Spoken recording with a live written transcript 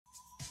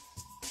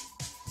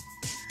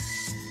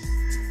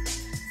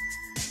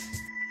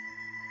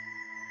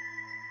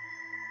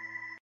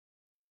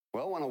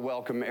want to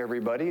welcome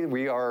everybody.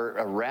 We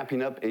are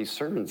wrapping up a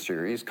sermon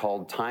series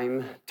called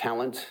Time,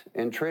 Talent,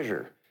 and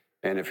Treasure.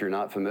 And if you're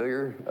not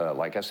familiar,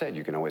 like I said,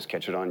 you can always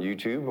catch it on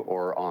YouTube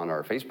or on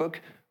our Facebook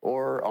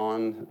or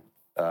on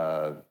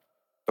the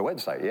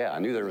website. Yeah, I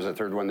knew there was a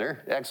third one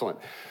there. Excellent.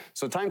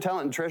 So Time,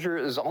 Talent, and Treasure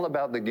is all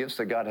about the gifts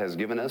that God has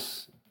given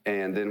us.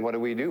 And then what do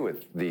we do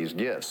with these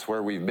gifts?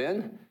 Where we've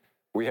been,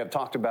 we have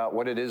talked about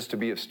what it is to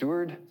be a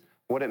steward,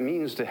 what it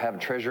means to have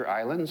treasure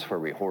islands where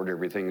we hoard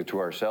everything to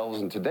ourselves.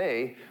 And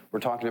today, we're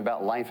talking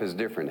about life is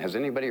different. Has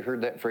anybody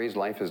heard that phrase,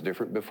 life is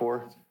different,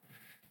 before?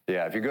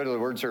 Yeah, if you go to the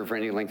Word Serve for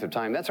any length of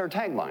time, that's our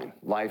tagline,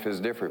 life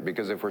is different.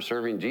 Because if we're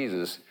serving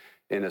Jesus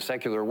in a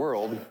secular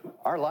world,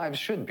 our lives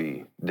should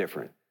be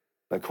different.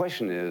 The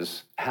question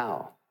is,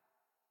 how?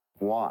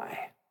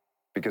 Why?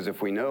 Because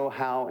if we know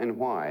how and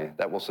why,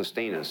 that will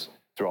sustain us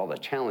through all the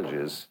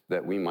challenges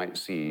that we might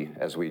see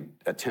as we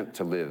attempt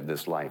to live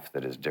this life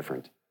that is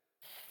different.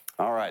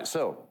 All right,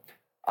 so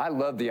I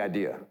love the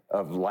idea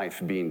of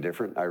life being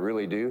different. I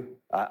really do.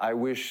 I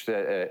wish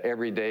that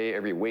every day,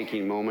 every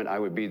waking moment, I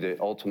would be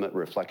the ultimate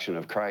reflection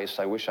of Christ.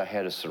 I wish I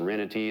had a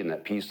serenity and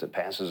that peace that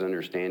passes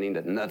understanding,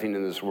 that nothing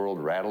in this world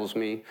rattles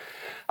me.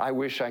 I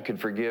wish I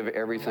could forgive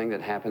everything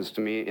that happens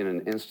to me in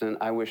an instant.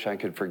 I wish I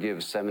could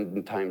forgive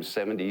 7 times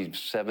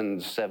 77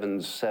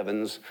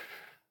 7/7s.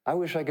 I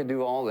wish I could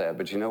do all that,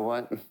 but you know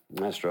what?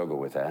 I struggle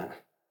with that.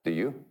 Do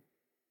you?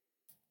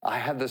 I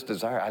have this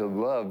desire. I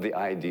love the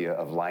idea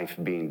of life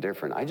being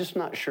different. I'm just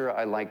not sure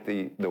I like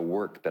the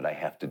work that I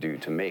have to do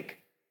to make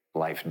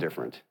life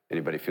different.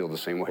 Anybody feel the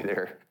same way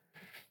there?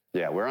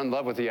 Yeah, we're in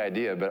love with the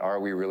idea, but are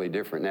we really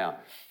different? Now,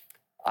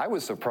 I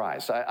was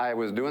surprised. I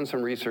was doing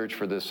some research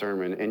for this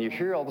sermon, and you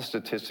hear all the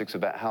statistics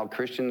about how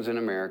Christians in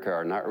America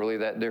are not really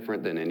that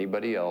different than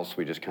anybody else.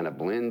 We just kind of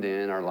blend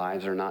in. Our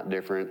lives are not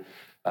different.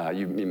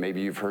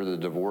 Maybe you've heard the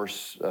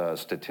divorce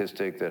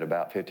statistic that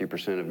about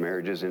 50% of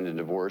marriages end in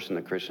divorce, and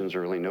the Christians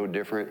are really no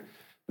different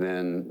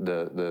than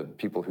the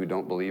people who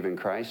don't believe in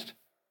Christ.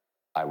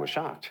 I was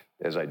shocked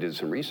as I did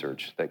some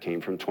research that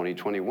came from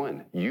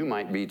 2021. You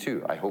might be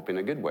too, I hope in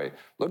a good way.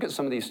 Look at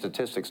some of these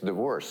statistics.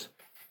 Divorce.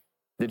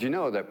 Did you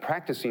know that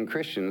practicing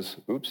Christians,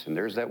 oops, and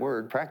there's that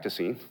word,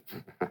 practicing,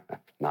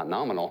 not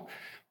nominal,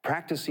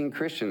 practicing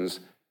Christians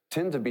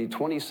tend to be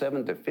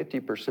 27 to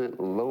 50%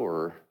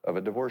 lower of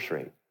a divorce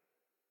rate?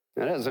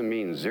 That doesn't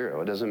mean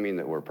zero. It doesn't mean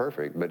that we're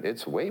perfect, but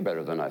it's way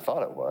better than I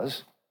thought it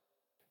was.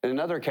 In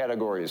other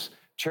categories,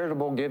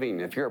 charitable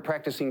giving. If you're a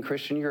practicing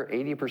Christian, you're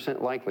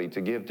 80% likely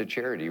to give to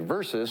charity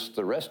versus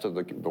the rest of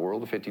the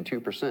world,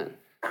 52%.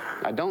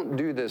 I don't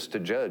do this to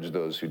judge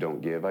those who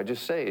don't give. I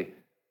just say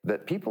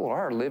that people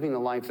are living a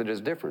life that is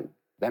different.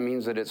 That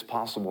means that it's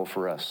possible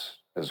for us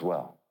as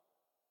well.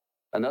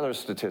 Another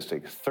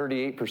statistic,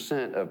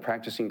 38% of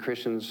practicing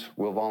Christians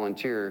will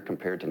volunteer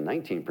compared to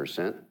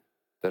 19%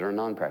 that are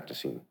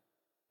non-practicing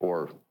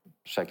or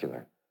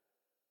secular.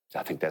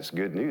 I think that's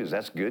good news.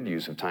 That's good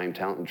use of time,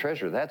 talent, and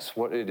treasure. That's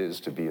what it is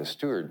to be a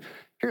steward.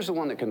 Here's the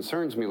one that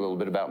concerns me a little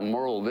bit about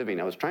moral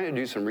living. I was trying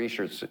to do some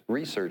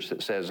research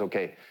that says,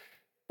 okay,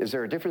 is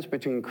there a difference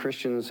between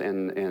Christians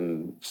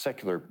and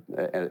secular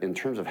in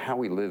terms of how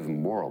we live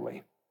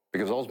morally?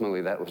 Because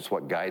ultimately that's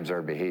what guides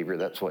our behavior.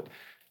 That's what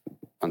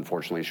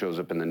unfortunately shows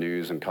up in the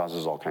news and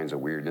causes all kinds of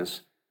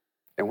weirdness.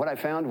 And what I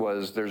found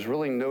was there's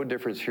really no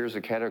difference. Here's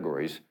the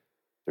categories.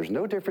 There's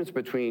no difference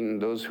between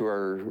those who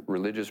are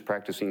religious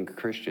practicing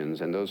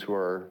Christians and those who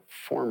are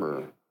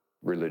former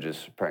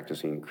religious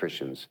practicing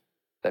Christians.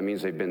 That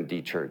means they've been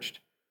de-churched.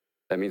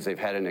 That means they've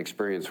had an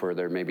experience where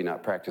they're maybe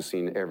not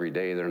practicing every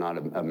day. They're not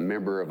a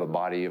member of a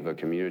body of a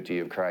community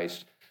of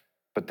Christ,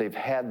 but they've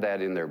had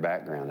that in their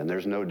background, and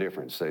there's no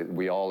difference.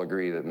 We all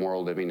agree that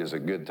moral living is a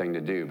good thing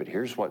to do, but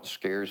here's what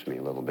scares me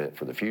a little bit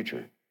for the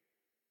future.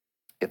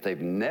 If they've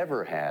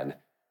never had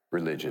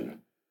religion,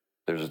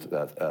 there's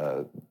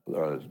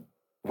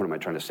what am I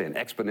trying to say, an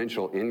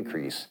exponential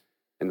increase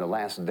in the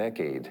last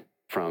decade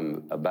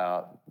from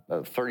about a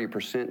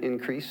 30%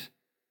 increase,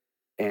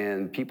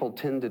 and people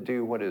tend to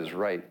do what is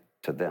right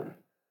to them.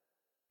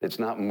 It's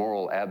not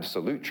moral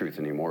absolute truth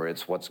anymore,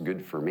 it's what's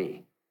good for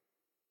me.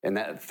 And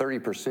that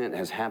 30%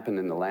 has happened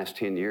in the last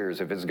 10 years.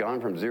 If it's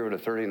gone from 0 to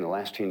 30 in the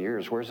last 10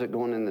 years, where's it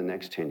going in the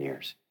next 10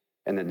 years?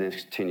 And the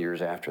next 10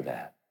 years after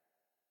that?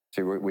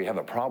 See, we have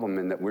a problem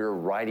in that we're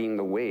riding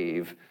the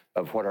wave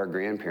of what our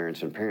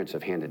grandparents and parents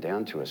have handed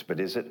down to us. But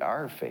is it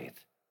our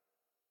faith?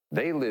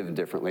 They live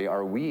differently.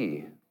 Are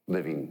we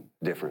living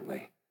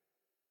differently?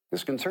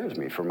 This concerns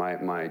me for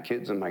my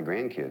kids and my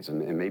grandkids,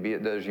 and maybe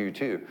it does you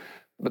too.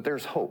 But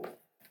there's hope,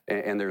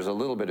 and there's a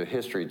little bit of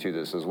history to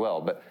this as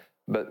well.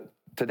 But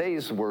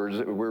today's words,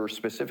 we're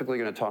specifically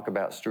going to talk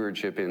about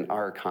stewardship in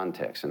our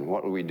context, and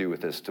what do we do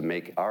with this to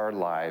make our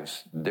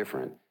lives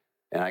different.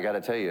 And I got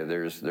to tell you,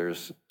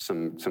 there's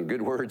some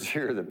good words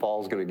here that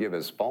Paul's going to give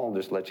us. Paul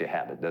just lets you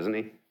have it, doesn't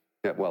he?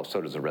 Yeah, well,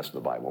 so does the rest of the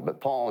Bible. But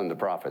Paul and the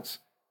prophets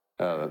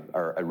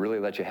really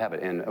let you have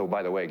it. And oh,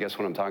 by the way, guess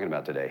what I'm talking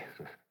about today?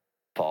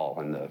 Paul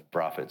and the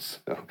prophets.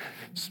 So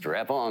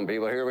strap on,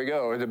 people. Here we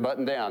go.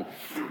 Button down.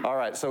 All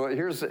right. So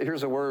here's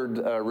a word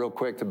real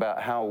quick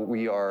about how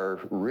we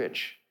are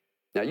rich.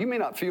 Now, you may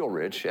not feel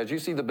rich as you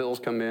see the bills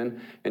come in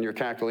and you're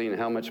calculating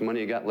how much money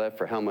you got left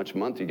for how much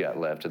month you got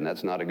left, and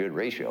that's not a good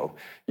ratio.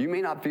 You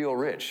may not feel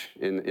rich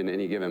in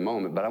any given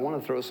moment, but I want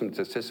to throw some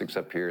statistics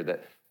up here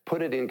that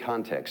put it in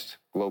context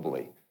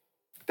globally.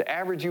 The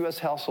average U.S.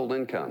 household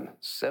income,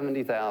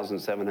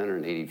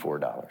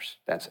 $70,784.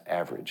 That's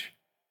average,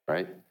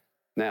 right?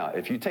 Now,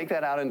 if you take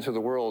that out into the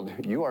world,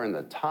 you are in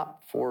the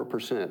top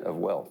 4% of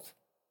wealth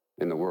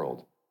in the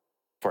world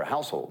for a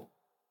household.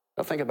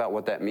 Now, think about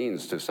what that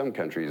means to some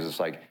countries. It's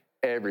like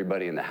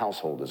everybody in the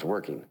household is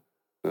working.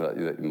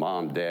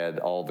 Mom, dad,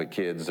 all the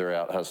kids, they're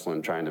out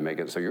hustling, trying to make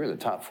it. So you're in the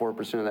top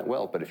 4% of that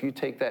wealth. But if you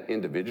take that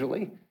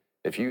individually,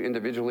 if you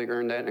individually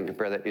earn that and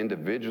compare that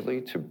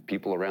individually to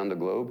people around the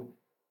globe,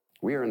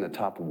 we are in the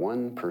top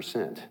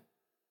 1%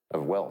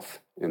 of wealth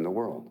in the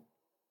world.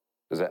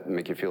 Does that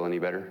make you feel any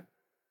better?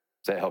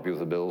 Does that help you with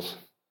the bills?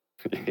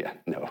 Yeah,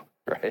 no,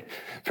 right?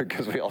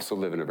 Because we also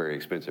live in a very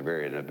expensive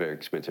area and a very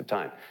expensive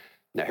time.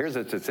 Now, here's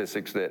the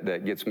statistics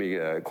that gets me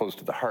close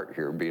to the heart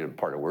here, being a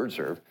part of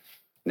WordServe.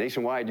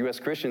 Nationwide, U.S.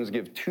 Christians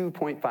give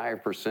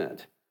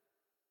 2.5%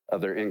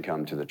 of their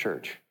income to the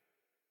church.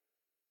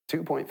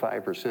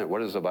 2.5%. What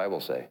does the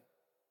Bible say?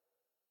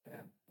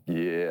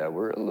 Yeah,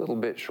 we're a little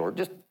bit short,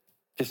 just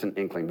an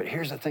inkling. But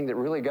here's the thing that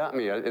really got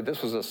me.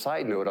 This was a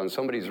side note on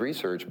somebody's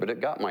research, but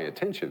it got my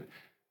attention.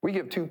 We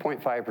give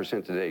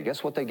 2.5% today.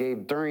 Guess what they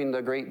gave during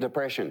the Great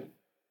Depression?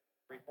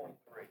 3.3.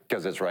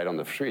 Because it's right on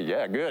the street.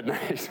 Yeah, good,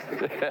 nice.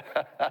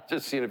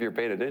 Just seeing if you're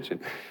paying attention.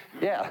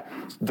 Yeah,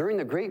 during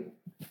the Great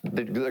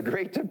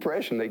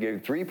Depression, they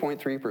gave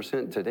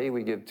 3.3%. Today,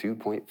 we give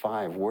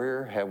 2.5%.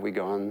 Where have we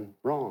gone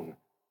wrong?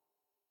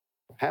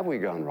 Have we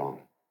gone wrong?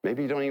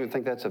 Maybe you don't even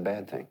think that's a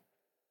bad thing.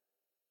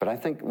 But I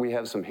think we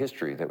have some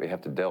history that we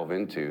have to delve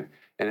into.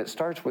 And it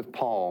starts with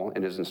Paul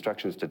and his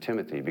instructions to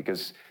Timothy,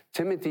 because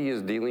Timothy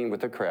is dealing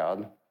with a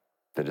crowd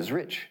that is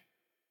rich,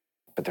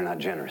 but they're not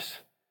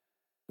generous.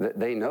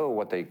 They know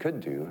what they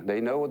could do.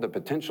 They know the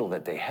potential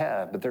that they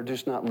have, but they're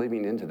just not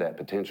living into that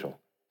potential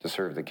to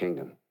serve the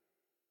kingdom.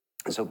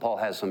 And so Paul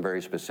has some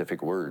very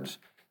specific words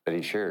that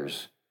he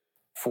shares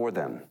for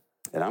them.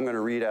 And I'm going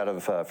to read out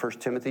of 1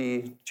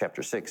 Timothy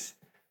chapter 6,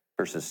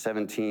 verses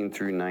 17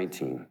 through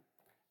 19.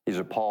 These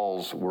are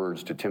Paul's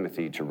words to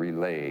Timothy to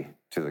relay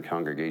to the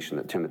congregation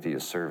that Timothy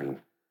is serving. He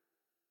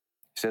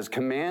says,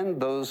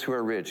 "Command those who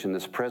are rich in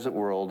this present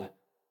world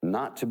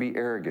not to be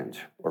arrogant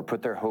or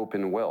put their hope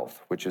in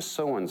wealth, which is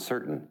so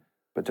uncertain,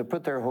 but to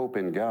put their hope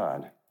in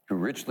God, who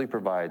richly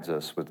provides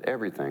us with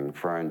everything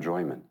for our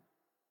enjoyment.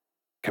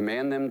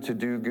 Command them to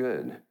do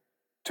good,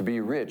 to be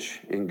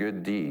rich in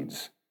good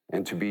deeds,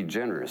 and to be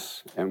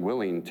generous and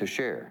willing to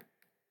share.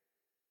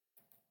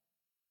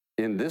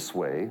 In this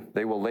way,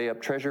 they will lay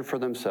up treasure for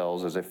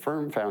themselves as a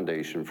firm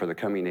foundation for the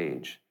coming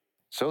age,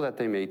 so that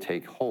they may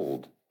take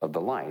hold of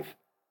the life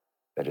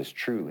that is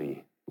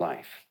truly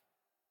life."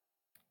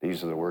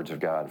 These are the words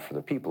of God for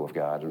the people of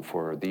God, and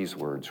for these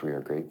words we are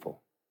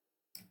grateful.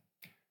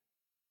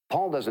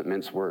 Paul doesn't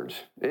mince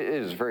words. It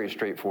is very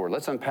straightforward.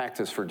 Let's unpack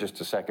this for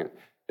just a second.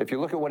 If you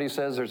look at what he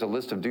says, there's a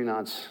list of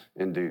do-nots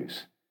and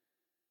do's.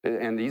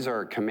 And these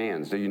are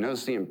commands. Do you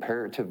notice the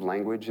imperative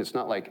language? It's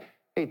not like,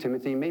 hey,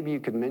 Timothy, maybe you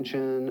could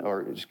mention,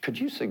 or could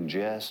you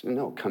suggest?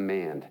 No,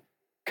 command.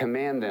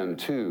 Command them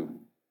to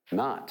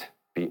not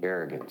be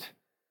arrogant.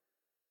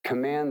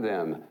 Command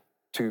them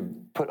to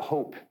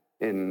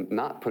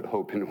not put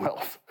hope in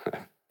wealth.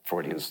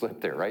 Freudian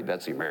slip there, right?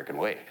 That's the American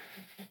way,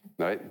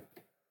 right?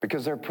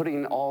 Because they're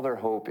putting all their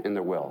hope in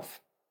their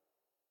wealth.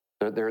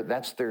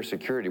 That's their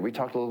security. We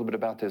talked a little bit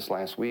about this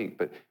last week,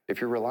 but if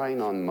you're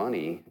relying on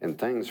money and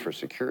things for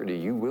security,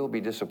 you will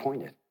be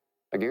disappointed.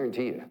 I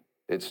guarantee you.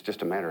 It's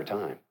just a matter of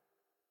time,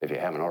 if you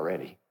haven't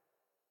already.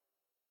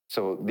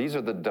 So these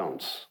are the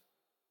don'ts.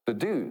 The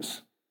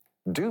do's.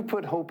 Do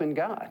put hope in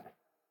God.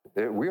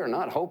 We are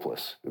not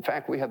hopeless. In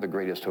fact, we have the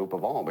greatest hope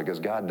of all, because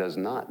God does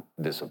not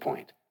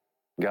disappoint.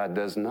 God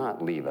does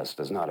not leave us,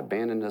 does not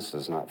abandon us,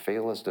 does not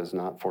fail us, does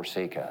not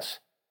forsake us.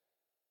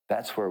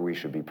 That's where we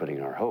should be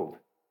putting our hope.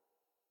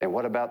 And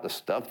what about the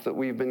stuff that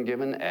we've been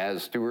given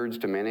as stewards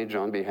to manage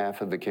on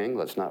behalf of the king?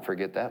 Let's not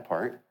forget that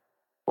part.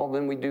 Well,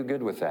 then we do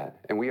good with that.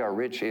 And we are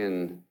rich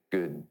in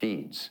good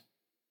deeds,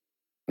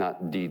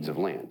 not deeds of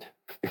land,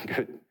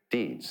 good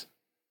deeds.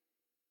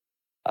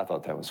 I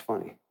thought that was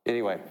funny.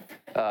 Anyway,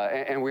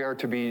 and we are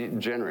to be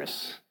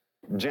generous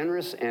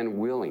and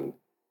willing.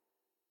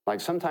 Like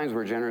sometimes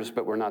we're generous,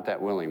 but we're not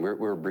that willing.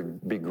 We're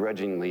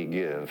begrudgingly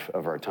give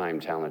of our time,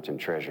 talent, and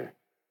treasure.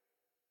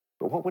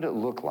 But what would it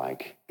look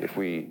like if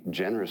we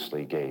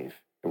generously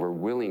gave and we're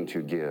willing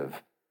to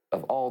give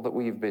of all that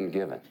we've been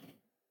given?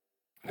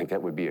 I think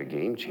that would be a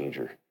game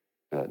changer,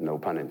 no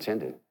pun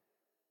intended.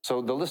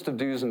 So the list of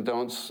do's and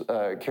don'ts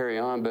carry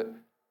on, but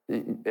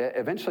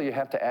eventually you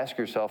have to ask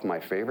yourself my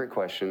favorite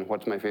question.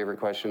 What's my favorite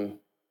question?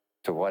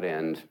 To what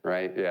end,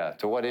 right? Yeah,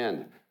 to what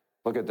end?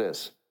 Look at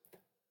this.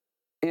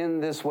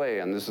 In this way,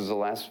 and this is the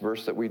last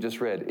verse that we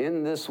just read,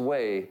 in this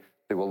way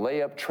they will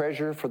lay up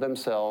treasure for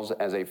themselves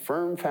as a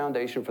firm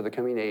foundation for the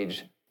coming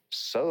age,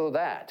 so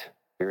that,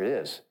 here it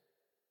is,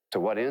 to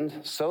what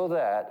end? So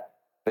that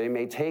they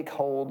may take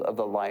hold of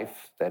the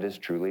life that is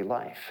truly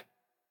life.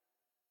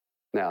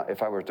 Now,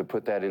 if I were to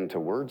put that into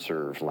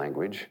word-serve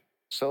language,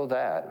 so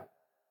that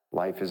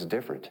life is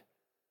different.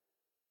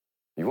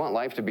 You want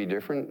life to be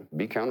different?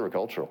 Be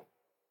countercultural.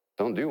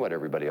 Don't do what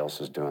everybody else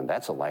is doing.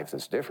 That's a life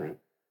that's different.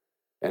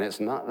 And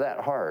it's not that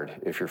hard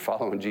if you're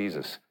following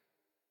Jesus.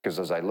 Because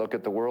as I look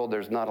at the world,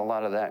 there's not a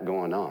lot of that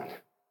going on,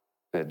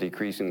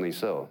 decreasingly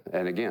so.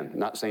 And again,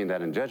 not saying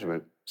that in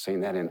judgment,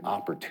 saying that in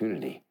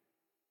opportunity.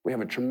 We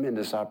have a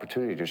tremendous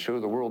opportunity to show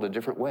the world a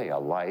different way, a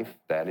life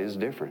that is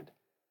different.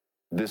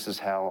 This is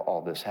how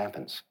all this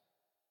happens.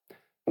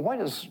 Why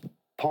does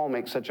Paul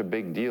make such a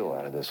big deal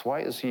out of this?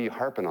 Why is he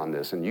harping on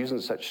this and using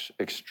such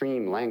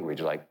extreme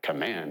language like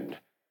command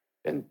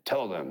and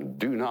tell them,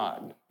 do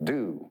not,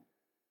 do?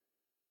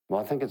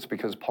 Well, I think it's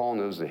because Paul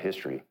knows the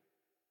history.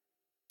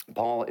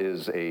 Paul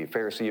is a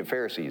Pharisee of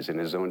Pharisees in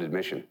his own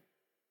admission.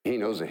 He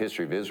knows the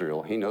history of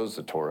Israel. He knows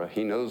the Torah.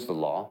 He knows the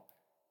law.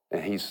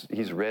 And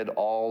he's read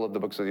all of the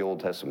books of the Old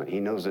Testament. He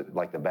knows it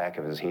like the back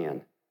of his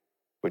hand,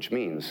 which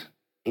means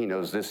he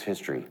knows this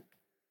history.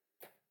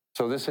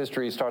 So this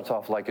history starts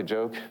off like a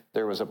joke.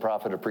 There was a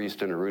prophet, a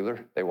priest, and a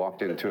ruler. They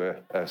walked into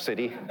a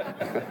city.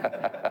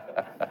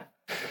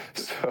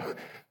 So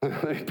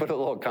let me put a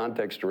little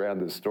context around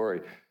this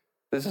story.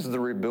 This is the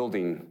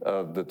rebuilding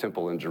of the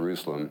temple in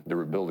Jerusalem, the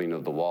rebuilding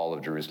of the wall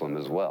of Jerusalem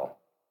as well.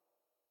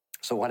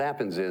 So what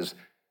happens is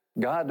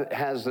God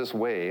has this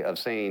way of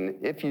saying,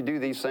 if you do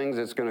these things,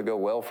 it's going to go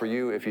well for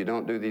you. If you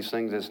don't do these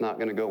things, it's not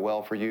going to go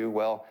well for you.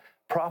 Well,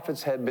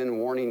 prophets had been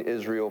warning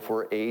Israel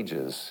for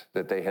ages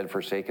that they had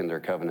forsaken their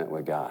covenant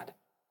with God,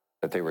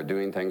 that they were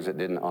doing things that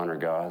didn't honor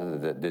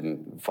God, that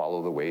didn't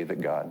follow the way that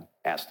God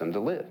asked them to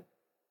live.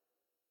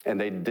 And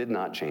they did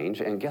not change.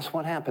 And guess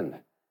what happened?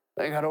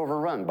 They got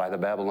overrun by the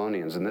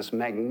Babylonians. And this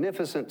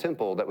magnificent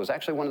temple that was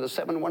actually one of the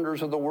 7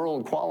 wonders of the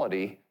world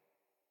quality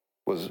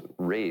was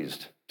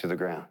razed to the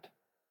ground.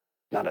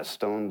 Not a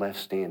stone left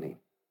standing.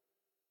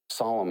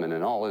 Solomon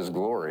in all his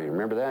glory,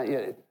 remember that?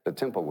 Yeah, the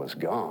temple was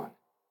gone.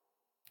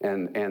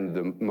 And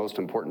the most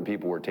important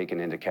people were taken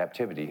into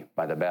captivity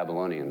by the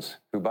Babylonians,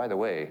 who, by the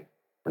way,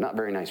 were not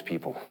very nice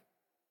people.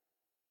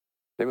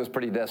 It was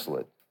pretty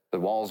desolate. The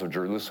walls of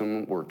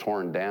Jerusalem were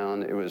torn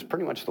down. It was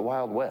pretty much the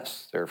Wild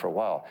West there for a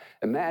while.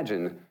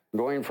 Imagine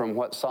going from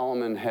what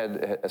Solomon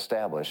had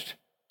established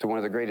to one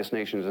of the greatest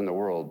nations in the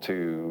world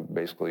to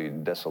basically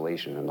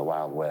desolation in the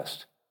Wild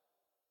West.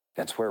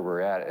 That's where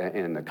we're at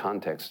in the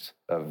context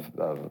of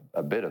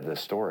a bit of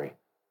this story.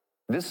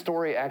 This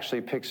story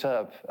actually picks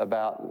up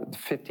about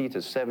 50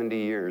 to 70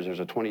 years. There's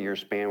a 20-year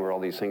span where all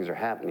these things are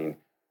happening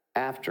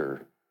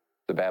after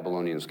the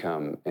Babylonians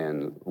come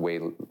and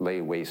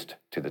lay waste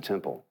to the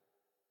temple.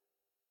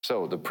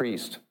 So the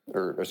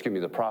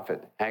the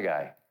prophet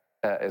Haggai.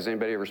 Has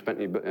anybody ever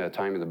spent any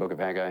time in the book of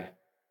Haggai?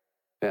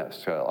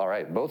 Yes. All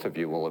right. Both of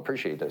you will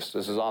appreciate this.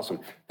 This is awesome.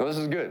 Now, this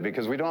is good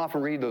because we don't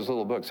often read those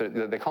little books.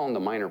 They call them the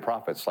minor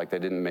prophets, like they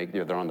didn't make,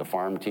 they're on the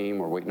farm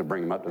team or waiting to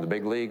bring them up to the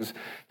big leagues.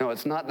 No,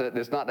 it's not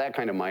that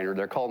kind of minor.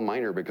 They're called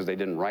minor because they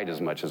didn't write as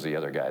much as the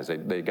other guys.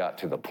 They got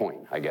to the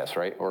point, I guess,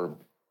 right? Or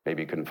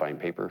maybe you couldn't find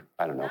paper.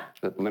 I don't know.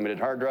 Limited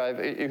hard drive.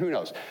 Who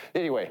knows?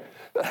 Anyway,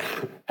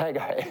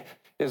 Haggai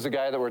is the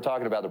guy that we're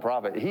talking about, the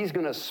prophet. He's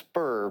going to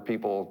spur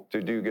people to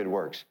do good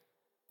works.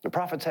 The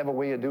prophets have a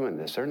way of doing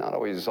this. They're not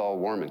always all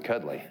warm and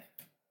cuddly.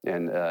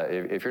 And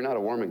if you're not a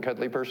warm and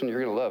cuddly person,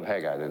 you're going to love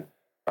Haggai then.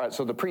 All right,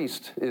 so the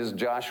priest is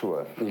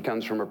Joshua. He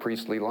comes from a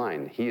priestly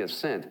line. He is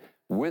sent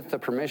with the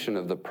permission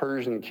of the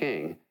Persian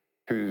king,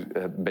 who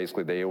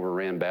basically they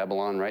overran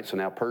Babylon, right? So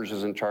now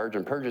Persia's in charge,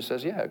 and Persia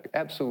says, yeah,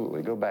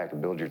 absolutely, go back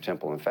and build your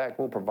temple. In fact,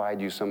 we'll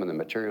provide you some of the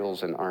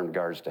materials and armed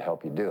guards to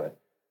help you do it.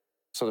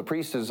 So the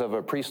priest is of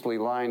a priestly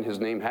line. His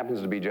name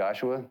happens to be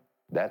Joshua.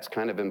 That's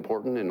kind of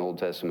important in Old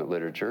Testament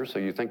literature. So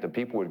you think the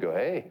people would go,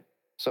 hey,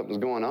 something's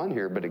going on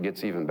here, but it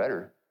gets even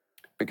better.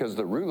 Because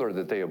the ruler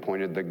that they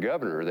appointed, the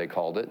governor, they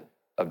called it,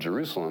 of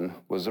Jerusalem,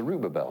 was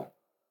Zerubbabel.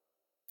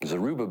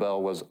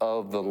 Zerubbabel was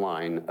of the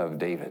line of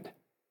David.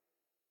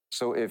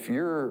 So if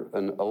you're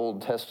an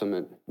Old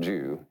Testament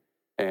Jew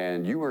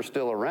and you were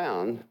still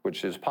around,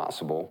 which is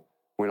possible,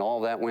 when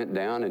all that went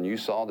down and you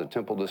saw the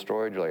temple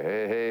destroyed, you're like,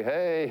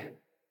 hey,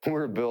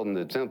 we're building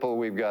the temple.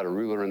 We've got a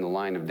ruler in the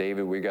line of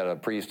David. We got a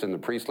priest in the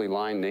priestly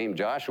line named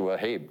Joshua.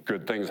 Hey,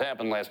 good things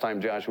happened last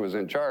time Joshua was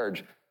in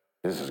charge.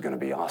 This is going to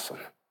be awesome.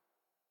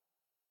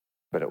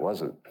 But it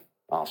wasn't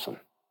awesome.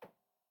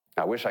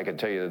 I wish I could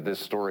tell you that this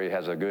story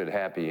has a good,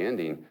 happy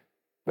ending,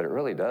 but it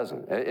really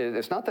doesn't.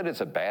 It's not that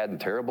it's a bad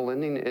and terrible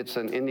ending. It's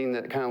an ending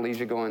that kind of leaves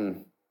you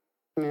going,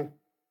 meh.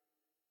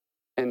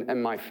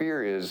 And my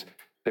fear is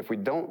if we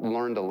don't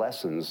learn the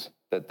lessons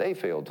that they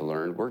failed to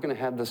learn, we're going to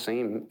have the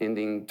same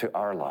ending to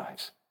our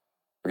lives.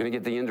 We're going to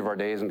get to the end of our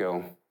days and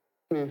go,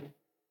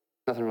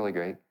 nothing really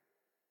great.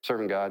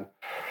 Serving God.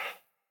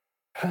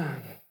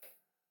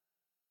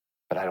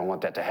 But I don't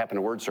want that to happen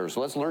to word service.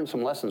 So let's learn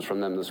some lessons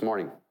from them this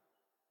morning.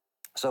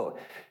 So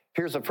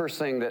here's the first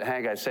thing that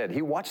Haggai said.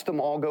 He watched them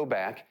all go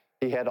back.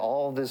 He had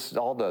all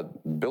the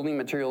building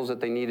materials that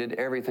they needed,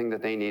 everything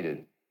that they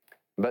needed.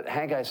 But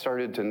Haggai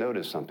started to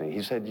notice something.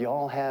 He said,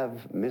 y'all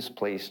have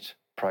misplaced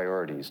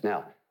priorities.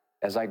 Now,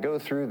 as I go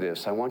through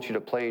this, I want you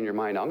to play in your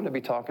mind. I'm going to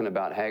be talking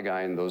about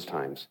Haggai in those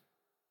times.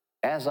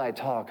 As I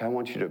talk, I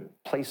want you to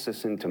place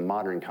this into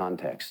modern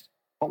context.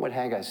 What would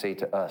Haggai say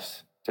to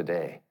us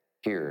today,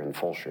 here in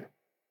Fulshire?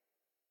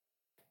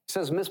 It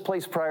says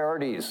misplaced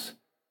priorities.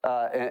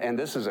 And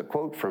this is a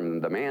quote from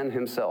the man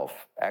himself.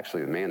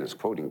 Actually, the man is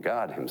quoting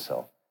God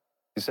himself.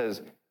 He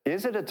says,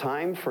 is it a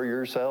time for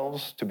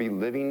yourselves to be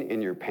living in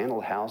your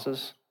paneled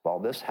houses while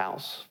this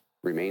house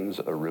remains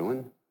a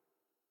ruin?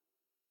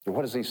 And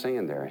what is he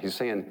saying there? He's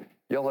saying,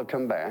 y'all have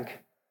come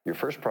back. Your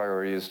first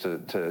priority is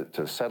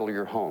to settle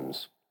your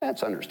homes.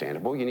 That's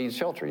understandable. You need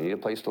shelter. You need a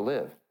place to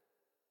live.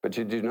 But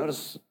did you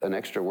notice an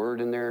extra word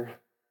in there?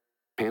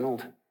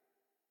 Paneled?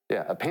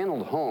 Yeah, a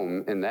paneled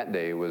home in that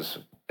day was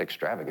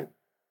extravagant.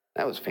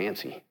 That was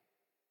fancy.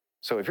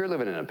 So if you're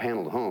living in a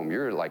paneled home,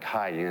 you're like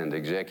high-end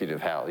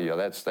executive house. You know,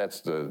 that's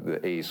the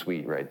A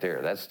suite right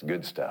there. That's the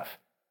good stuff.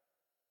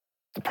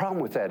 The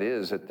problem with that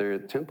is that their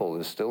temple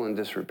is still in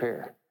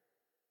disrepair.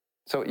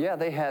 So yeah,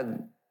 they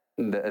had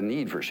a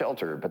need for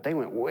shelter, but they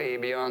went way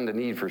beyond the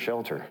need for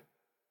shelter.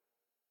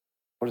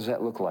 What does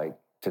that look like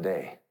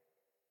today?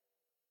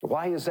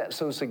 Why is that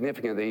so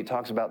significant that he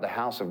talks about the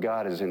house of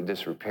God is in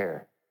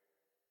disrepair?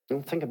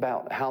 And think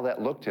about how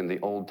that looked in the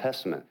Old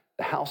Testament.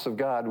 The house of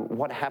God,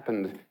 what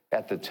happened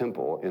at the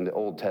temple in the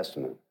Old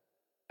Testament?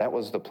 That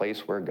was the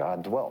place where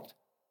God dwelt.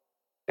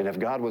 And if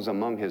God was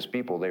among his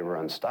people, they were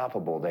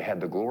unstoppable. They had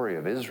the glory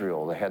of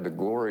Israel. They had the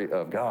glory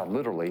of God,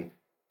 literally,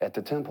 at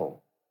the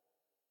temple.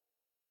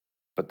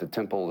 But the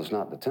temple is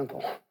not the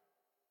temple.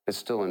 It's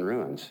still in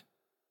ruins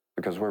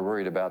because we're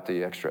worried about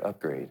the extra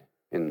upgrade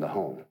in the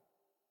home.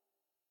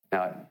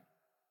 Now,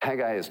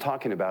 Haggai is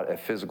talking about a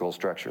physical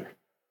structure.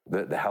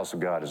 The house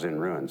of God is in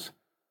ruins.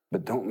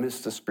 But don't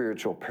miss the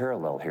spiritual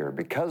parallel here.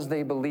 Because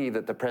they believe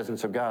that the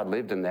presence of God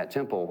lived in that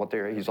temple, what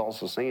he's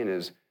also saying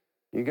is,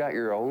 you got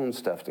your own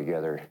stuff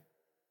together,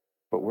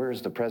 but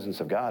where's the presence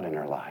of God in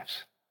our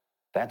lives?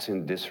 That's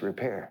in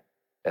disrepair.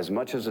 As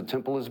much as the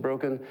temple is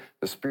broken,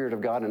 the Spirit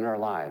of God in our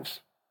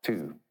lives,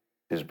 too,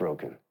 is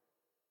broken.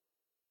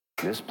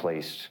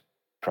 Misplaced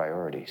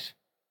priorities.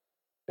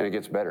 And it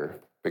gets better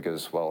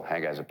because, well,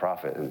 Haggai's a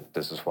prophet, and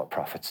this is what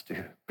prophets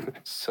do.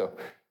 So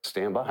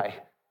stand by.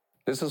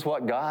 This is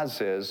what God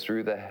says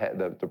through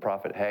the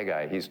prophet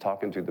Haggai. He's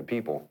talking to the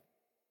people.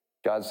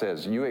 God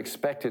says, you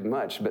expected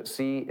much, but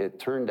see, it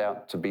turned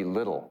out to be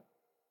little.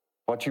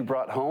 What you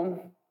brought home,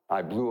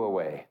 I blew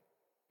away.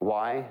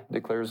 Why,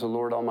 declares the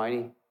Lord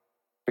Almighty?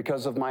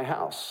 Because of my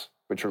house,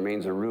 which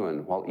remains a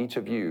ruin, while each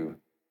of you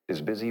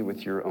is busy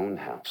with your own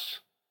house.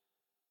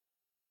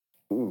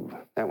 Ooh,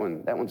 that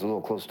one's a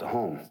little close to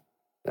home.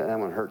 That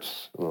one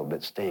hurts a little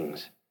bit,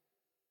 stings.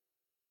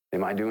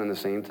 Am I doing the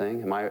same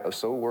thing? Am I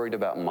so worried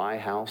about my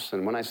house?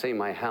 And when I say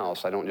my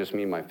house, I don't just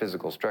mean my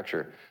physical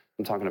structure.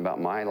 I'm talking about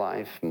my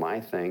life, my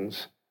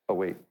things. Oh,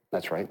 wait,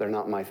 that's right. They're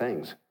not my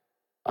things.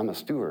 I'm a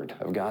steward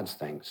of God's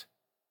things.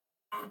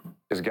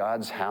 Is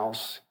God's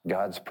house,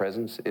 God's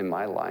presence in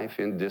my life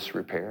in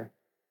disrepair?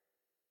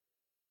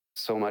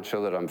 So much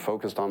so that I'm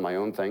focused on my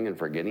own thing and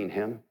forgetting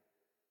him?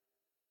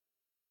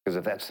 Because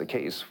if that's the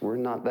case, we're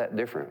not that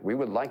different. We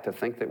would like to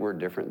think that we're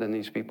different than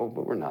these people,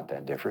 but we're not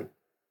that different.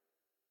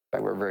 In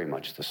fact, we're very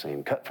much the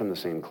same, cut from the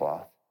same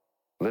cloth,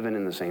 living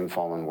in the same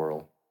fallen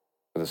world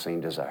with the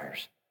same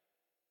desires.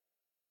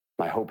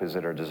 My hope is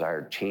that our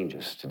desire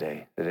changes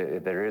today,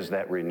 that there is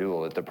that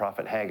renewal, that the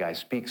prophet Haggai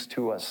speaks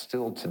to us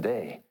still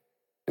today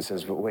and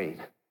says, but wait,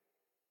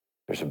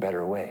 there's a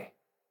better way.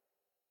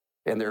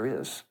 And there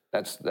is.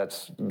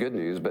 That's good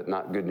news, but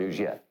not good news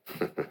yet.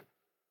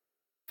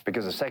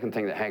 Because the second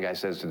thing that Haggai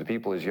says to the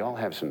people is, y'all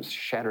have some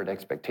shattered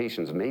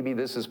expectations. Maybe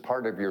this is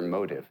part of your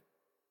motive.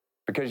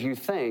 Because you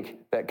think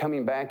that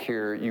coming back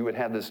here, you would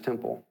have this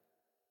temple.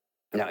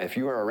 Now, if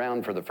you were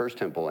around for the first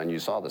temple and you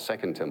saw the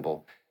second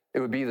temple, it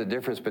would be the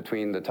difference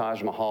between the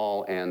Taj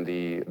Mahal and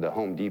the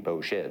Home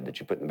Depot shed that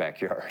you put in the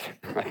backyard,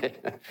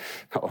 right?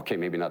 Okay,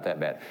 maybe not that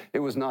bad. It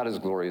was not as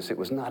glorious. It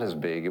was not as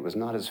big. It was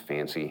not as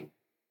fancy,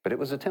 but it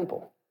was a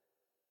temple.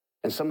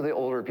 And some of the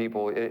older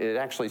people, it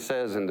actually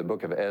says in the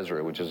book of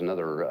Ezra, which is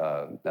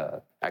another,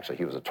 actually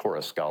he was a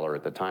Torah scholar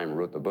at the time,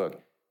 wrote the book,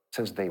 it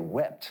says they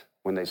wept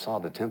when they saw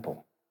the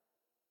temple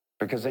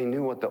because they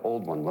knew what the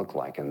old one looked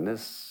like, and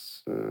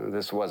this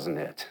wasn't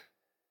it.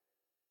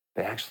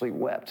 They actually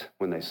wept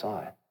when they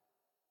saw it.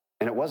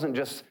 And it wasn't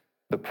just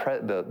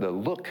the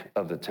look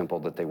of the temple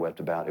that they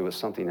wept about, it was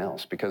something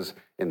else. Because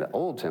in the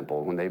old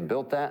temple, when they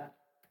built that,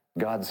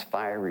 God's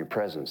fiery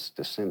presence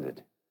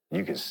descended.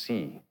 You could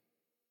see.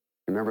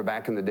 Remember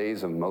back in the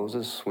days of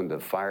Moses when the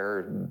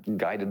fire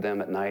guided them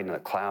at night and a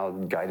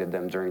cloud guided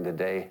them during the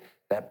day?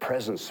 That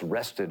presence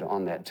rested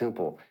on that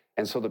temple.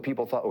 And so the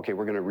people thought, okay,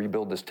 we're going to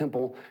rebuild this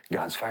temple.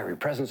 God's fiery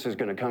presence is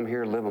going to come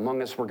here, live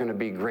among us. We're going to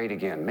be great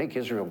again. Make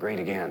Israel great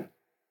again.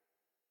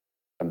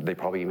 They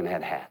probably even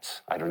had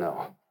hats. I don't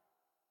know.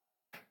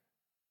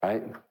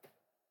 Right?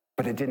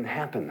 But it didn't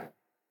happen.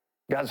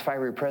 God's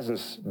fiery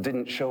presence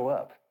didn't show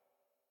up.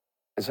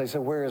 And so I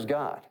said, where is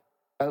God?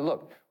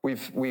 Look,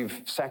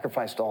 we've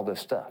sacrificed all this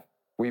stuff.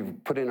 We've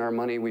put in our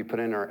money, we put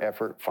in our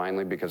effort,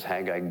 finally, because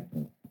Haggai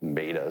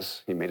made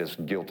us. He made us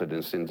guilted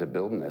and sinned to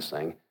building this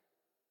thing.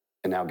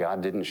 And now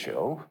God didn't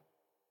show?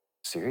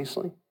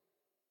 Seriously?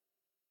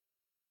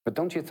 But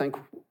don't you think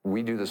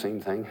we do the same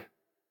thing?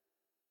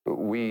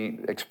 We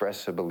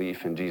express a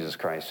belief in Jesus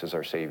Christ as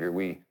our Savior.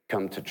 We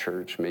come to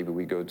church. Maybe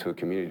we go to a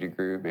community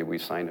group. Maybe we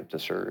sign up to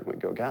serve. We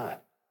go, God,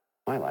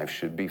 my life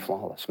should be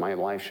flawless. My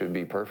life should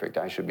be perfect.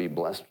 I should be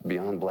blessed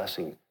beyond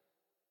blessing.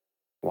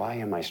 Why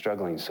am I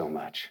struggling so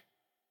much?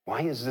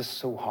 Why is this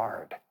so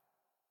hard?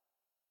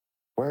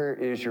 Where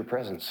is your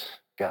presence,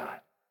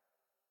 God?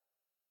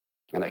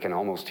 And I can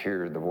almost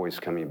hear the voice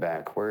coming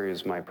back. Where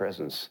is my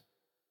presence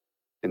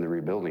in the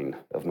rebuilding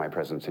of my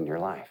presence in your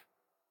life?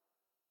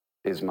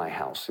 Is my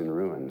house in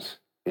ruins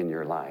in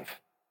your life?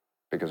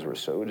 Because we're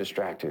so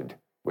distracted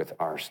with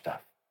our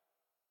stuff.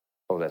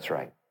 Oh, that's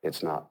right.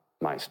 It's not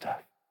my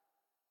stuff.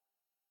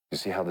 You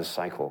see how this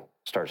cycle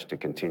starts to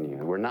continue.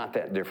 We're not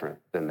that different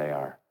than they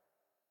are.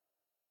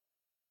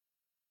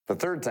 The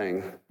third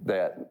thing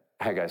that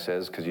Haggai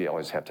says, because you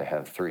always have to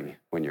have three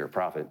when you're a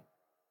prophet,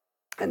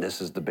 and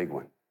this is the big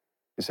one.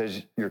 He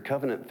says, your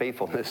covenant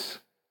faithfulness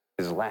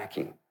is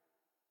lacking.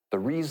 The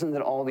reason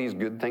that all these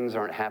good things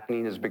aren't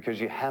happening is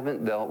because you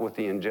haven't dealt with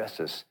the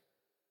injustice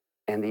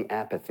and the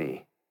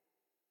apathy.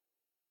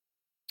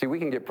 See, we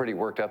can get pretty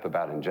worked up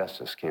about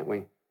injustice, can't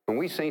we? When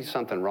we see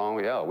something wrong,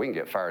 we can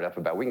get fired up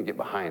about it. We can get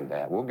behind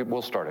that.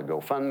 We'll start a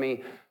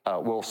GoFundMe.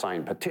 We'll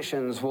sign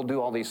petitions. We'll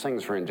do all these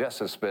things for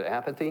injustice. But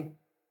apathy?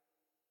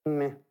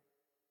 Meh.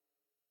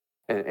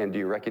 And do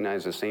you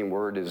recognize the same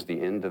word as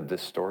the end of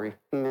this story?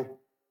 Meh.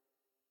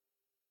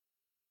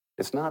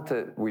 It's not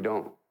that we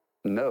don't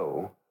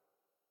know.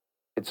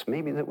 It's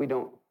maybe that we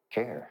don't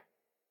care.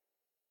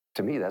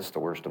 To me, that's the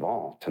worst of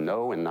all. To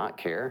know and not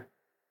care.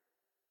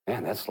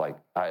 Man, that's like,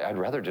 I'd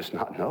rather just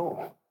not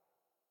know.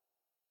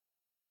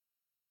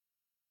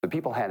 The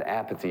people had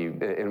apathy.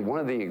 And one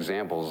of the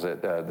examples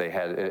that they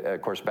had,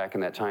 of course, back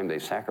in that time, they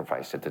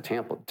sacrificed at the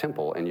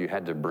temple, and you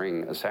had to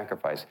bring a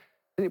sacrifice.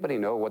 Anybody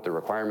know what the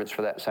requirements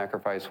for that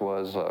sacrifice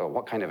was?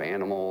 What kind of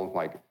animal,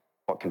 like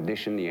what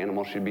condition the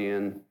animal should be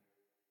in?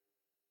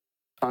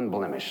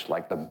 Unblemished,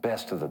 like the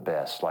best of the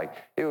best. Like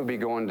it would be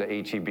going to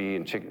H-E-B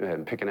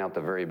and picking out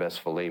the very best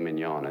filet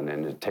mignon and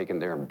then taking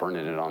there and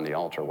burning it on the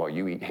altar while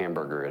you eat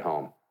hamburger at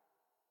home.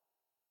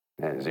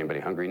 And is anybody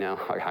hungry now?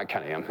 I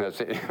kind of am.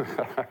 That's it.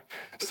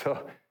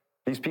 So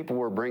these people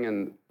were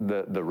bringing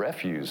the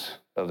refuse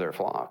of their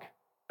flock.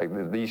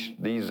 Like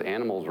these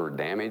animals were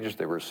damaged.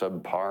 They were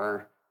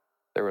subpar.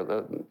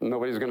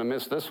 Nobody's going to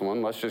miss this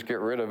one. Let's just get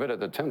rid of it at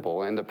the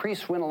temple. And the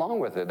priests went along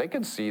with it. They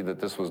could see that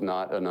this was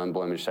not an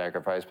unblemished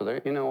sacrifice,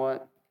 but you know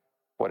what?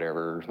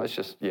 Whatever. Let's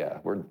just,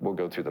 we'll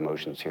go through the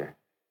motions here.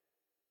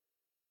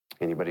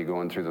 Anybody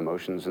going through the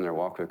motions in their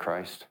walk with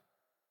Christ?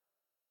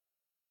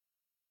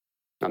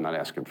 I'm not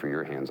asking for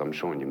your hands. I'm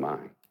showing you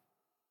mine.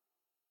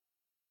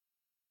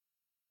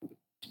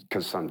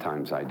 Because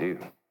sometimes I do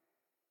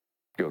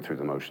go through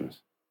the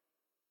motions.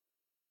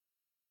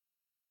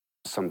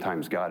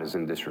 Sometimes God is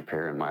in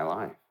disrepair in my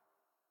life.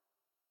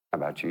 How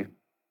about you?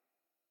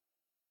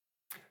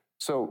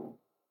 So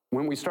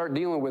when we start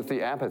dealing with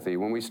the apathy,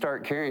 when we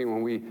start caring,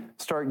 when we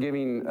start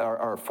giving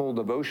our full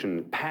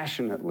devotion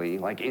passionately,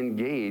 like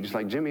engaged,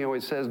 like Jimmy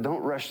always says,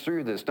 don't rush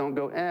through this. Don't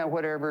go,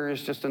 whatever,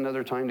 it's just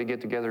another time to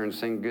get together and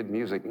sing good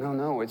music.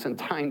 No, it's a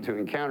time to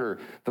encounter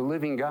the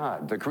living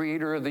God, the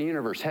creator of the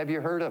universe. Have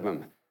you heard of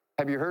him?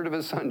 Have you heard of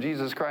his son,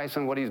 Jesus Christ,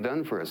 and what he's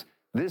done for us?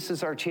 This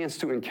is our chance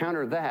to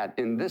encounter that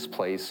in this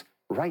place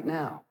right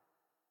now,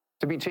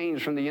 to be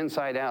changed from the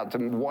inside out, to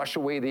wash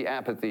away the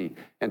apathy,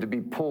 and to be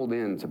pulled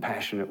into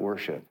passionate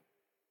worship.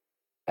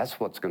 That's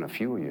what's going to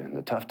fuel you in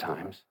the tough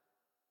times.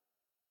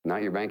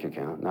 Not your bank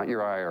account, not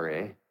your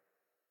IRA,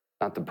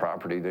 not the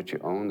property that you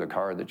own, the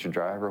car that you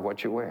drive, or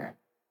what you wear.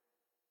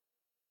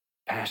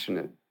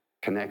 Passionate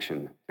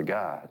connection to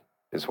God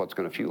is what's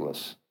going to fuel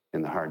us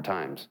in the hard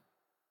times.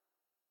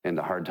 And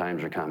the hard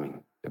times are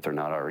coming if they're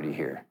not already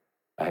here.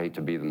 I hate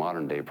to be the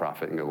modern day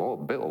prophet and go, oh,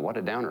 Bill, what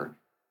a downer.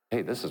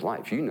 Hey, this is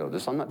life. You know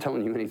this. I'm not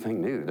telling you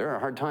anything new. There are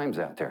hard times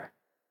out there.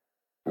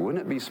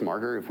 Wouldn't it be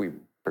smarter if we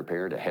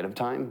prepared ahead of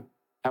time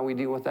how we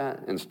deal with that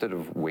instead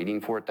of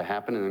waiting for it to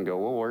happen and then go,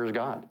 well, where's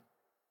God?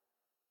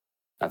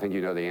 I think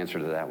you know the answer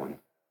to that one.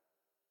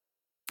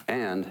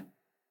 And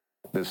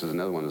this is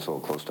another one that's a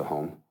little close to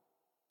home.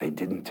 They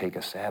didn't take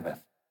a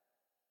Sabbath.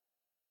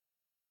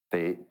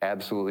 They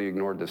absolutely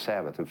ignored the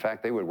Sabbath. In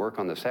fact, they would work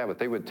on the Sabbath.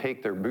 They would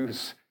take their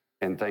booths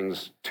and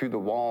things to the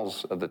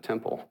walls of the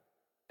temple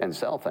and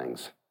sell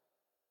things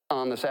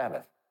on the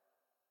Sabbath.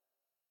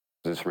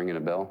 Is this ringing a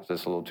bell? Is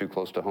this a little too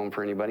close to home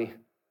for anybody?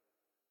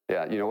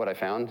 Yeah, you know what I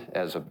found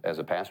as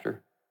a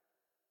pastor?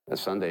 A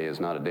Sunday is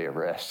not a day of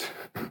rest.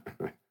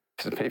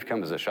 It may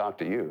come as a shock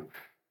to you.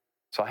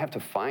 So I have to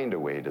find a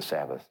way to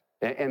Sabbath.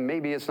 And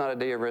maybe it's not a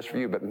day of rest for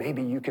you, but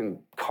maybe you can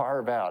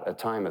carve out a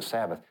time of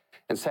Sabbath.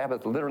 And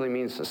Sabbath literally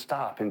means to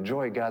stop,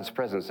 enjoy God's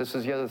presence. This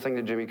is the other thing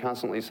that Jimmy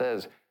constantly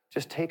says.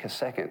 Just take a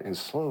second and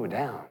slow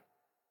down.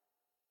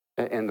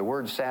 And the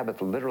word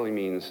Sabbath literally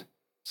means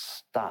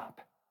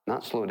stop,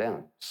 not slow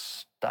down.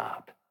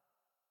 Stop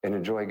and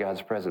enjoy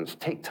God's presence.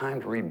 Take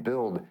time to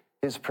rebuild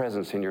his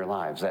presence in your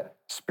lives, that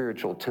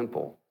spiritual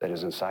temple that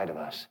is inside of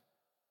us.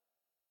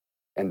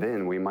 And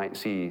then we might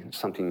see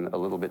something a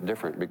little bit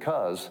different,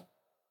 because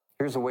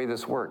here's the way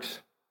this works.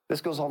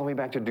 This goes all the way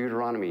back to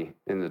Deuteronomy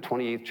in the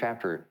 28th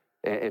chapter.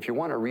 If you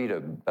want to read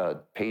a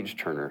page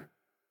turner,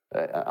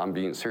 I'm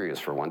being serious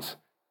for once,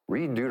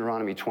 read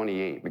Deuteronomy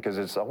 28, because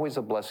it's always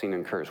a blessing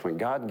and curse. When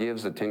God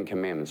gives the 10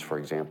 Commandments, for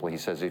example, he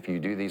says, if you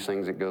do these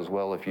things, it goes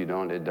well. If you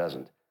don't, it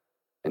doesn't.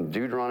 And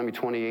Deuteronomy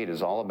 28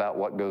 is all about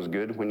what goes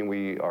good when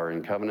we are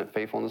in covenant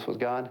faithfulness with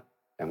God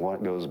and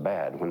what goes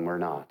bad when we're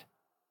not.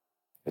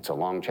 It's a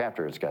long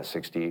chapter. It's got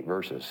 68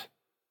 verses,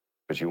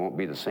 but you won't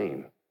be the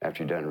same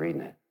after you're done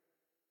reading it,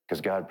 because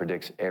God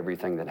predicts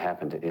everything that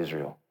happened to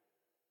Israel.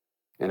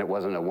 And it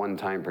wasn't a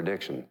one-time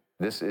prediction.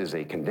 This is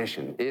a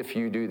condition. If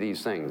you do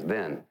these things,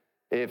 then.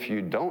 If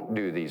you don't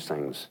do these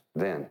things,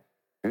 then.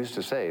 Who's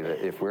to say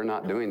that if we're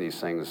not doing these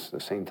things, the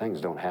same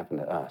things don't happen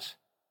to us?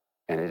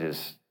 And it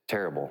is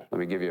terrible. Let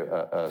me give you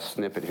a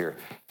snippet here.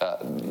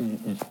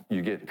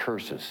 You get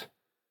curses.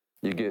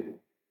 You get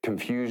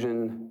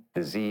confusion,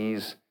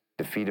 disease,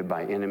 defeated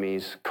by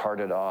enemies,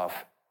 carted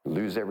off,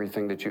 lose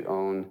everything that you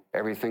own,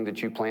 everything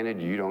that you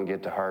planted, you don't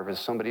get to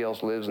harvest. Somebody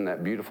else lives in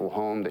that beautiful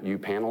home that you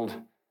paneled.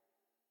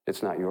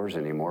 It's not yours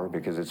anymore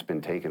because it's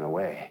been taken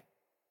away.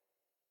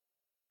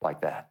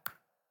 Like that.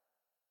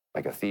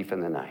 Like a thief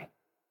in the night.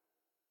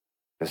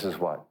 This is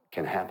what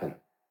can happen.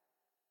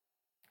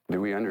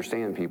 Do we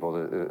understand, people,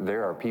 that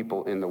there are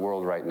people in the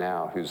world right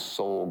now whose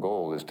sole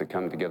goal is to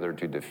come together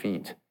to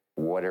defeat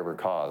whatever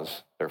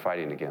cause they're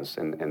fighting against,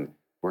 and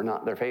we're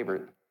not their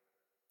favorite.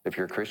 If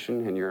you're a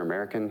Christian and you're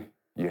American,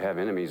 you have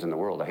enemies in the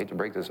world. I hate to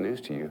break this news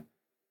to you.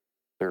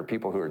 There are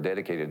people who are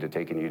dedicated to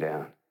taking you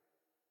down.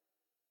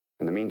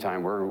 In the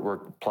meantime, we're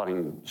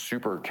plotting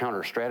super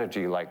counter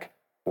strategy, like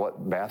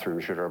what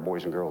bathroom should our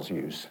boys and girls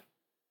use?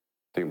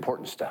 The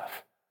important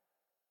stuff.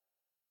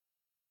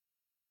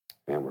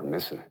 Man, we're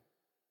missing it.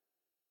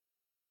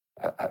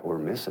 We're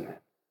missing it.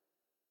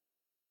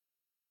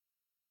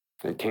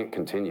 It can't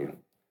continue.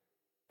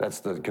 That's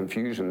the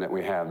confusion that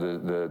we have,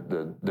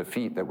 the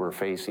defeat that we're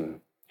facing.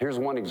 Here's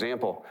one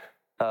example.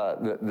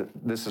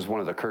 This is one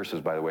of the curses,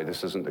 by the way.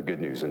 This isn't the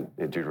good news in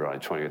Deuteronomy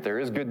 28. There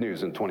is good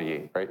news in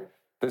 28, right?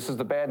 This is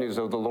the bad news,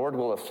 though. The Lord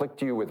will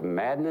afflict you with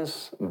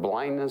madness,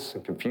 blindness,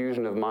 and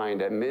confusion of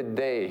mind. At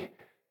midday,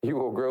 you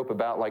will grope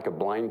about like a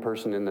blind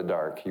person in the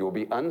dark. You will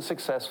be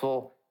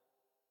unsuccessful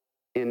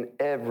in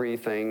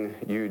everything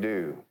you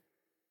do.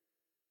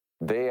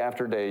 Day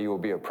after day, you will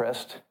be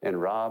oppressed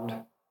and robbed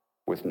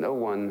with no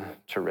one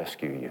to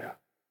rescue you.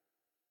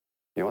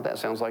 You know what that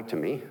sounds like to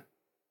me? It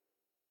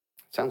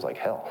sounds like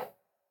hell.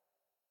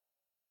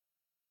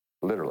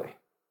 Literally.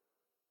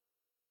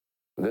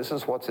 This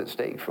is what's at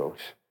stake,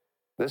 folks.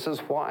 This is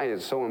why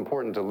it's so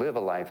important to live a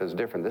life that's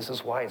different. This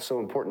is why it's so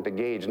important to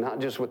gauge, not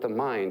just with the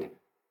mind,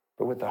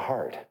 but with the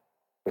heart,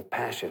 with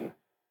passion.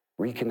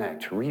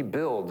 Reconnect,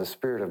 rebuild the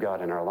Spirit of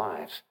God in our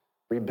lives.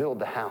 Rebuild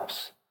the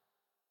house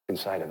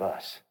inside of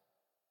us.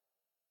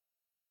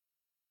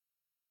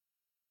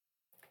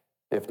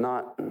 If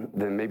not,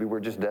 then maybe we're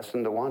just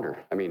destined to wander.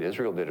 I mean,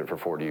 Israel did it for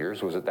 40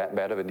 years. Was it that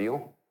bad of a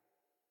deal?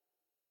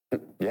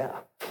 Yeah.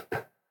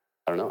 I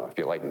don't know. If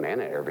you like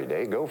manna every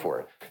day, go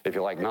for it. If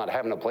you like not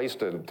having a place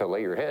to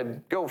lay your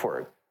head, go for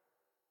it.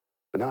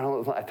 But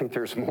no, I think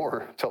there's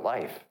more to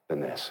life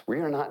than this. We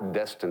are not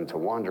destined to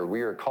wander.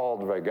 We are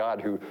called by a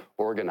God who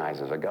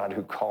organizes, a God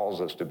who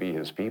calls us to be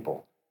his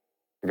people,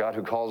 a God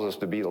who calls us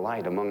to be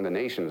light among the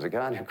nations, a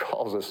God who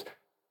calls us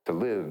to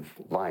live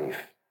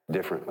life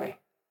differently.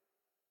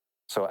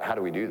 So how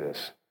do we do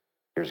this?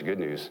 Here's the good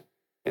news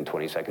in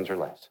 20 seconds or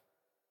less.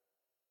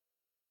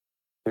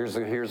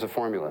 Here's the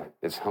formula.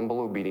 It's humble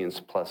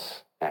obedience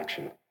plus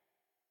action.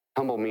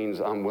 Humble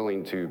means I'm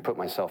willing to put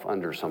myself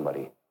under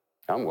somebody.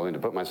 I'm willing to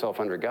put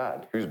myself under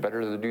God. Who's better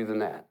to do than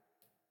that?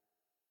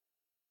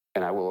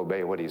 And I will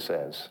obey what he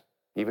says,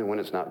 even when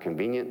it's not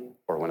convenient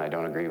or when I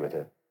don't agree with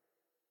it.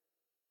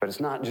 But it's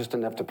not just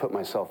enough to put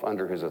myself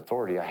under his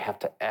authority. I have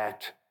to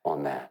act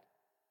on that.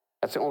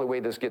 That's the only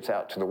way this gets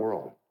out to the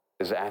world,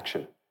 is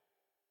action.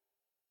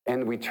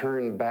 And we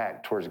turn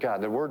back towards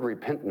God. The word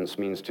repentance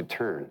means to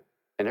turn.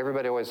 And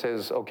everybody always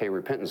says, okay,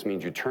 repentance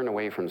means you turn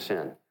away from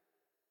sin.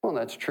 Well,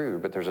 that's true,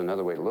 but there's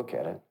another way to look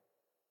at it.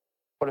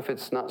 What if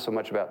it's not so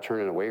much about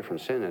turning away from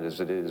sin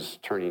as it is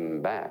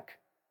turning back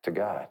to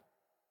God?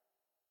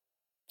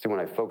 See, when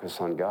I focus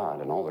on God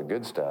and all the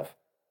good stuff,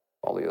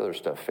 all the other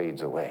stuff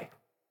fades away.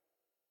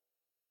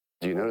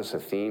 Do you notice a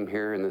theme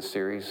here in this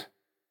series?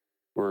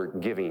 We're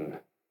giving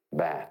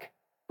back.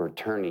 We're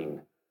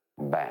turning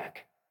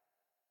back.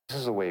 This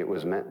is the way it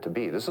was meant to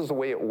be. This is the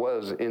way it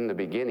was in the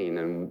beginning,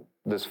 and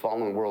this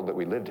fallen world that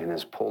we lived in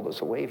has pulled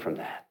us away from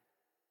that.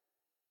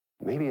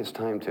 maybe it's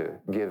time to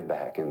give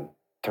back and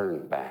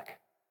turn back.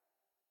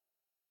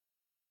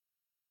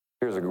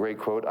 Here's a great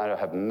quote. I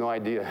have no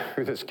idea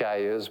who this guy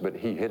is, but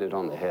he hit it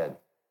on the head.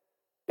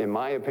 In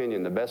my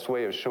opinion, the best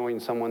way of showing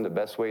someone the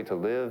best way to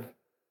live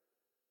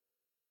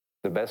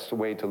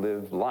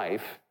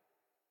life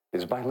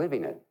is by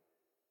living it.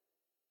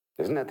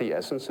 Isn't that the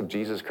essence of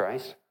Jesus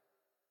Christ?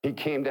 He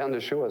came down to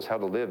show us how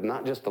to live,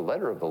 not just the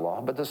letter of the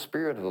law, but the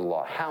spirit of the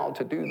law, how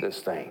to do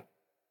this thing.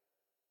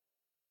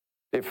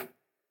 If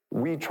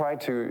we try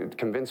to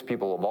convince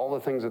people of all the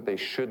things that they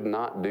should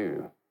not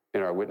do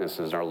in our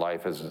witnesses, in our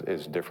life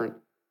is different.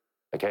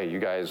 Like, hey, you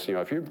guys,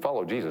 if you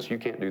follow Jesus, you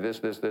can't do this,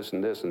 this, this,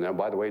 and this. And now,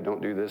 by the way,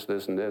 don't do this,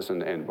 this, and this.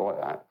 And boy,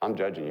 I'm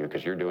judging you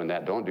because you're doing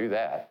that. Don't do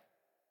that.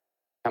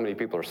 How many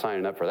people are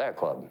signing up for that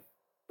club,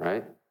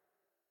 right?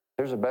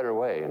 There's a better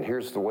way, and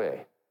here's the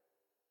way.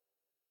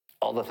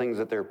 All the things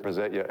that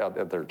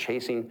they're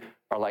chasing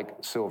are like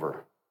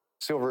silver.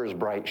 Silver is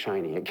bright,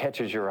 shiny. It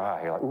catches your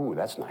eye. You're like, ooh,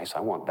 that's nice.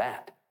 I want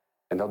that.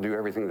 And they'll do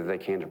everything that they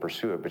can to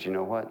pursue it. But you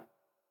know what?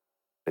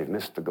 They've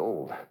missed the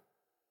gold.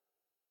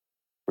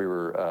 We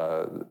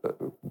were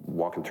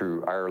walking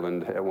through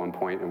Ireland at one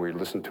point, and we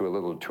listened to a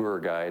little tour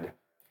guide,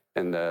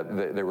 and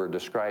they were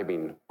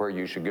describing where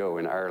you should go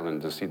in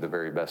Ireland to see the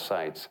very best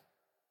sights.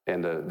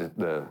 And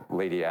the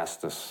lady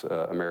asked this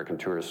American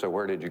tourist, so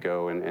where did you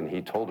go? And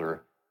he told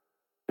her,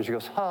 and she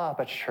goes,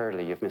 but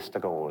surely you've missed the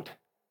gold.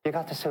 You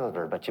got the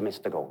silver, but you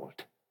missed the gold.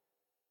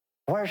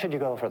 Where should you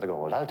go for the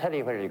gold? I'll tell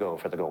you where you go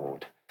for the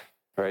gold,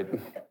 right?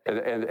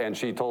 And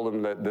she told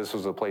him that this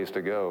was the place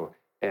to go.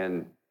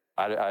 And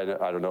I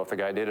don't know if the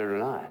guy did it or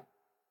not,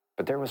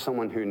 but there was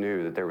someone who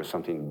knew that there was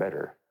something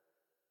better.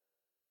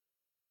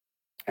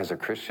 As a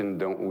Christian,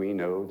 don't we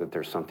know that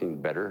there's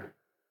something better?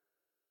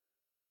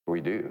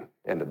 We do.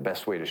 And the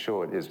best way to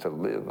show it is to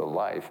live a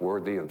life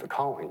worthy of the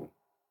calling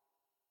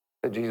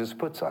that Jesus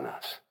puts on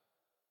us.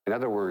 In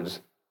other words,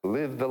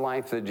 live the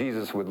life that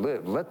Jesus would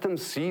live. Let them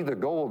see the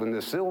gold and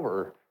the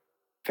silver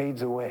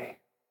fades away.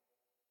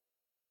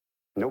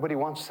 Nobody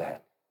wants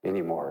that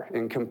anymore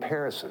in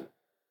comparison.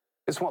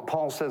 It's what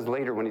Paul says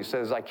later when he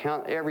says, I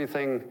count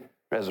everything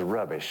as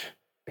rubbish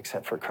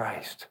except for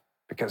Christ,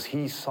 because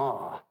he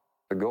saw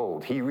the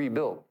gold. He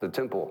rebuilt the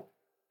temple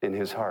in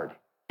his heart.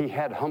 He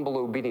had humble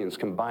obedience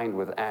combined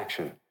with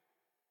action,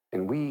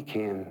 and we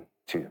can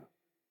too.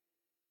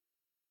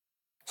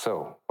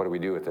 So what do we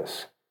do with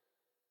this?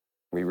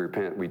 We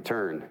repent, we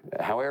turn.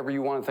 However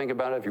you want to think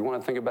about it, if you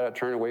want to think about it,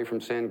 turn away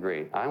from sin,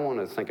 great. I want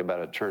to think about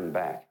it, turn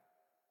back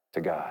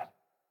to God.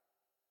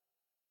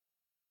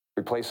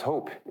 We place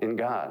hope in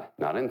God,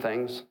 not in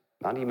things,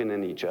 not even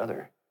in each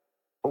other.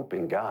 Hope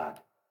in God.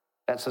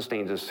 That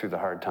sustains us through the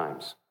hard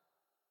times.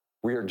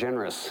 We are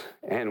generous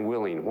and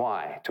willing.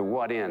 Why? To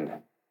what end?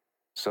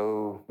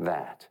 So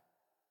that,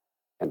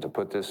 and to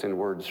put this in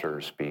words, so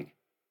to speak,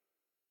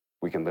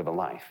 we can live a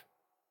life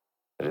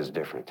that is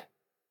different.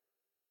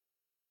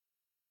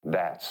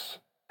 That's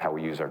how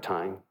we use our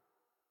time,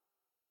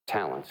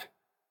 talent,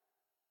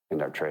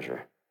 and our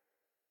treasure.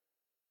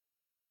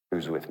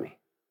 Who's with me?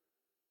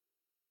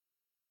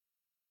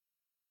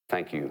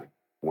 Thank you,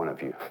 one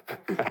of you.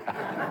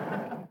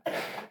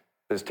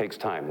 This takes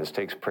time. This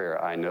takes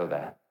prayer. I know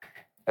that.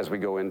 As we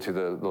go into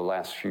the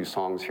last few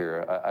songs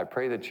here, I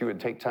pray that you would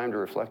take time to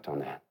reflect on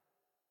that.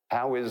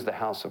 How is the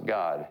house of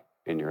God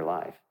in your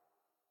life?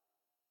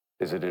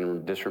 Is it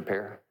in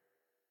disrepair?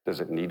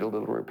 Does it need a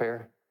little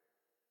repair?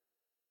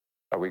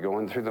 Are we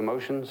going through the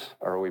motions,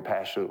 or are we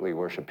passionately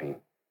worshiping?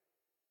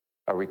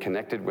 Are we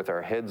connected with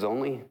our heads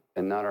only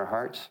and not our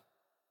hearts?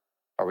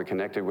 Are we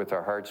connected with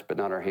our hearts but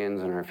not our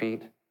hands and our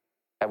feet?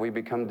 Have we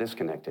become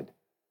disconnected?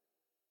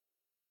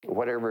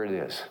 Whatever it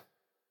is,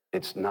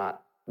 it's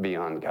not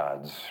beyond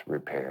God's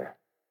repair.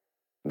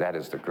 That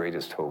is the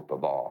greatest hope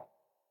of all.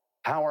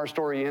 How our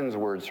story ends,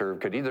 word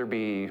served, could either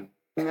be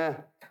meh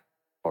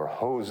or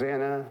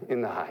Hosanna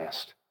in the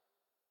highest.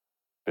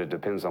 But it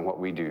depends on what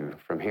we do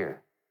from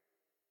here.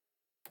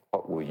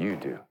 What will you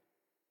do?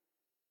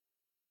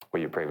 Will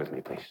you pray with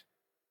me, please?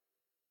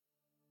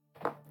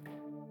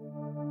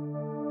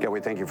 God, we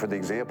thank you for the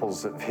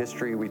examples of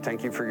history. We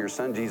thank you for your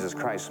son, Jesus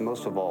Christ,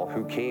 most of all,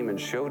 who came and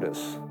showed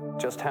us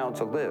just how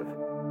to live.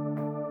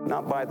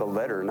 Not by the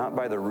letter, not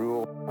by the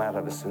rule, but out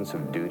of a sense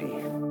of duty,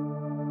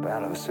 but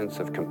out of a sense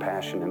of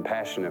compassion and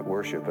passionate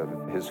worship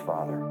of his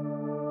Father.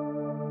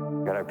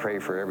 God, I pray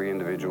for every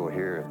individual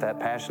here. If that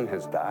passion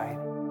has died,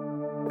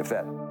 if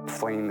that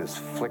flame is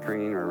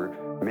flickering,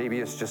 or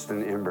maybe it's just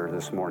an ember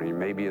this morning,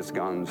 maybe it's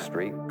gone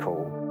straight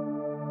cold,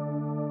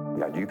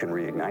 God, you can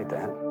reignite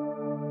that.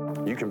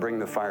 You can bring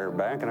the fire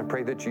back, and I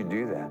pray that you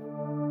do that.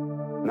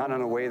 Not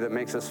in a way that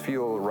makes us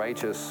feel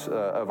righteous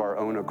of our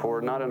own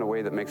accord, not in a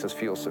way that makes us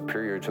feel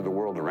superior to the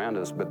world around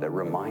us, but that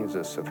reminds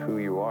us of who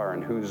you are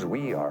and whose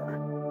we are.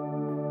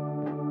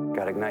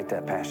 God, ignite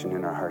that passion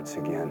in our hearts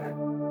again.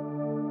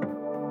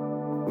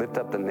 Lift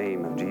up the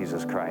name of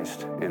Jesus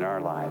Christ in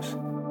our lives.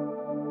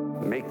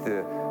 Make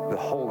the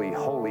holy,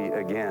 holy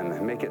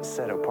again. Make it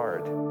set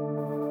apart.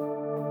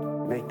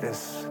 Make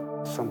this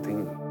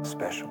something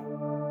special,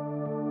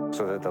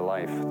 so that the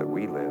life that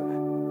we live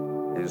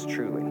is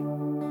truly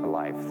a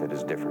life that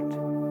is different.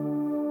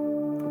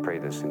 I pray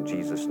this in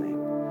Jesus' name.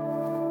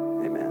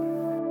 Amen.